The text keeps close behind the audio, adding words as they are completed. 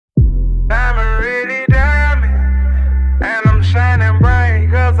Diamond really diamond, and I'm shining bright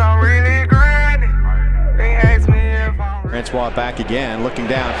cause I'm really grinding. They ask me if I'm Francois back again, looking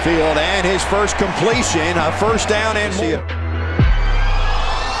downfield, and his first completion, a first down and more.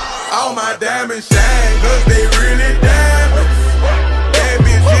 All my diamonds shine cause they really diamonds. That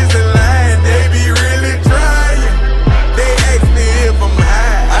bitches in line, they be really trying. They ask me if I'm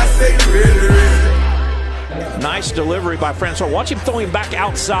high, I say really, really. Nice delivery by Francois. Watch him throw him back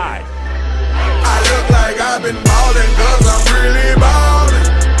outside. I look like I've been ballin' cause I'm really ballin'.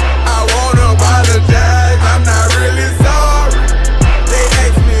 I wanna apologize, I'm not really sorry. They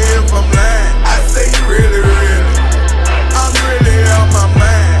ask me if I'm lying, I say really, really. I'm really out my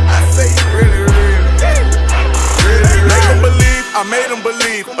mind, I say really, really. Make them believe, I made them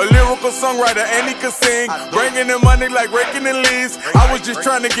believe. A lyrical songwriter and he could sing. Bringing in money like raking in leaves. I was just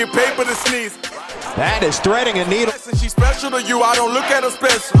trying to get paper to sneeze. That is threading a needle. She's special to you, I don't look at her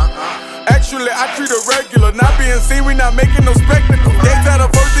special. Actually, I treat her regular. Not being seen, we not making no spectacle. Gates had a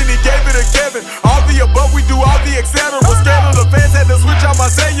first and he gave it to Kevin. All the above, we do all the etc. Scared of the fans, had to switch out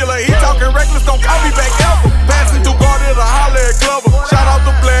my cellular. He talking reckless, don't call me back ever. Passing through guarded a holler at Glover. Shout out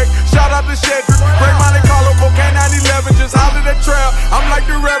to Black, shout out to Shedrick. Great Monte Carlo, cocaine 911, just hollered at Trail. I'm like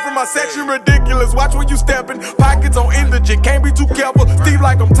the Reverend, my section ridiculous. Watch when you steppin', pockets on indigent. Can't be too careful, Steve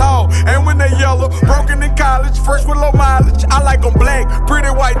like I'm tall. And when they yellow, broken in college, fresh with low mileage. I like them black, pretty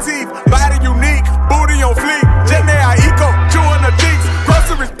white teeth, body unique, booty on fleek. Jenny I eco, chewing the cheeks.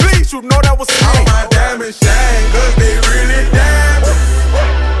 Groceries, please, you know that was sweet. All my diamonds shine, cause they really diamonds.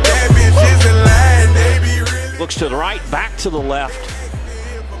 That bitches in line, they be really. Looks to the right, back to the left.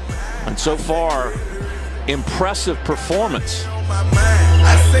 And so far, impressive performance.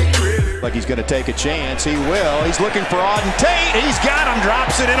 Like he's going to take a chance. He will. He's looking for Auden Tate. He's got him.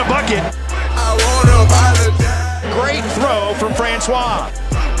 Drops it in a bucket. I wanna apologize. Great throw from Francois.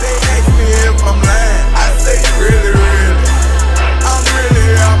 They ask me if I'm lying. I say really, really. I'm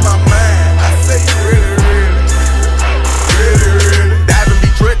really out my mind. I say really, really. Really, really. Diving be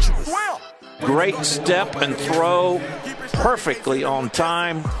treacherous. Great step and throw, perfectly on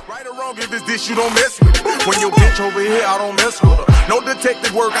time. Right or wrong, if it's this, you don't mess with it. When your bitch over here, I don't mess with her. No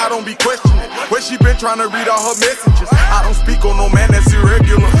detective work, I don't be questioning. Where she been trying to read all her messages. I don't speak on no man that's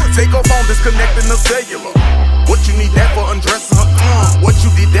irregular. Take her phone, disconnecting the cellular. What you need that for undressing her? What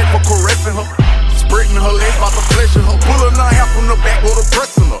you did that for caressing her? Spreading her legs about to pleasure her. Pulling her hair from the back, go to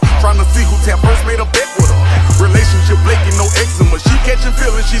pressing her. Trying to see who tap first, made a bet with her. Relationship flaking, no eczema. She catching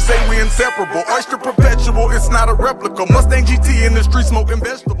feelings, she say we inseparable. Oyster perpetual, it's not a replica. Mustang GT in the street smoking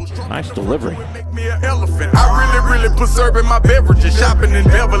vegetables. Nice delivery. Make me an elephant. I really preserve in my beverages. Shopping in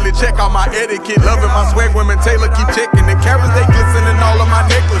Beverly, check out my etiquette. Loving my swag, women Taylor keep checking. The carrots they glisten in all of my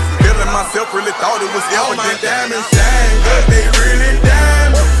necklaces. Feeling myself, really thought it was elegant. All my diamonds shine, cause they really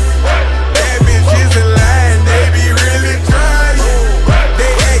diamonds. That bitches in line, they be really trying.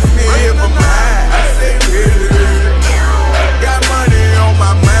 They ask me if I'm high, I say really, really. Got money on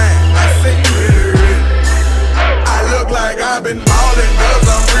my mind, I say really, really. I look like I've been ballin' cause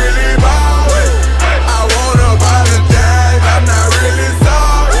I'm really ballin'. I wanna apologize, I'm not really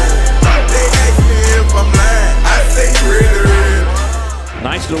sorry. They ask me if I'm lying, I say really, really.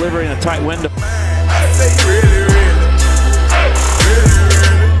 Nice delivery in a tight window. I say really, really.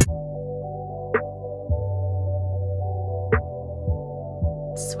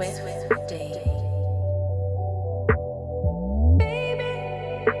 Swift Day.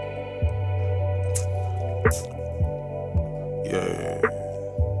 Yeah.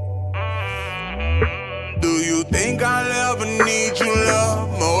 Do you think I'll ever need you,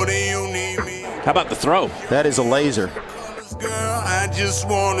 love, more than you need me? How about the throw? That is a laser. Girl, I just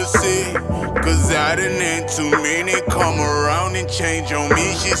wanna see, cause I done had too many come around and change on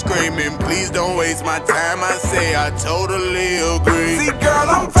me. She's screaming, please don't waste my time. I say I totally agree. See, girl,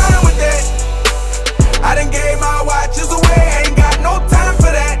 I'm fine with that. I done gave my watches away, ain't got no time for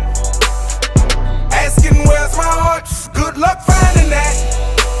that. Asking where's my heart, good luck finding that.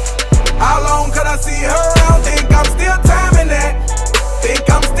 How long could I see her around? Think I'm still timing that. Think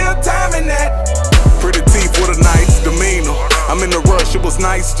I'm still timing that. Pretty teeth with a nice demeanor. I'm in the rush, it was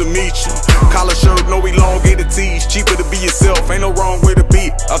nice to meet you. Collar shirt, no elongated tees. Cheaper to be yourself, ain't no wrong way to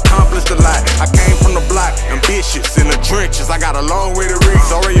be. Accomplished a lot, I came from the block. Ambitious, in the trenches, I got a long way to reach.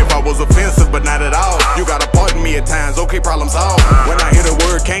 Sorry if I was offensive, but not at all. You gotta pardon me at times, okay, problem solved. When I hear the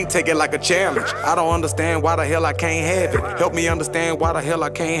word, can't take it like a challenge. I don't understand why the hell I can't have it. Help me understand why the hell I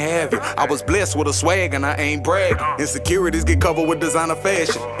can't have it. I was blessed with a swag and I ain't bragging. Insecurities get covered with designer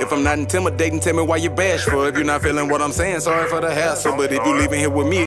fashion. If I'm not intimidating, tell me why you bashful. If you're not feeling what I'm saying, sorry for the hassle. But if you leaving here with me,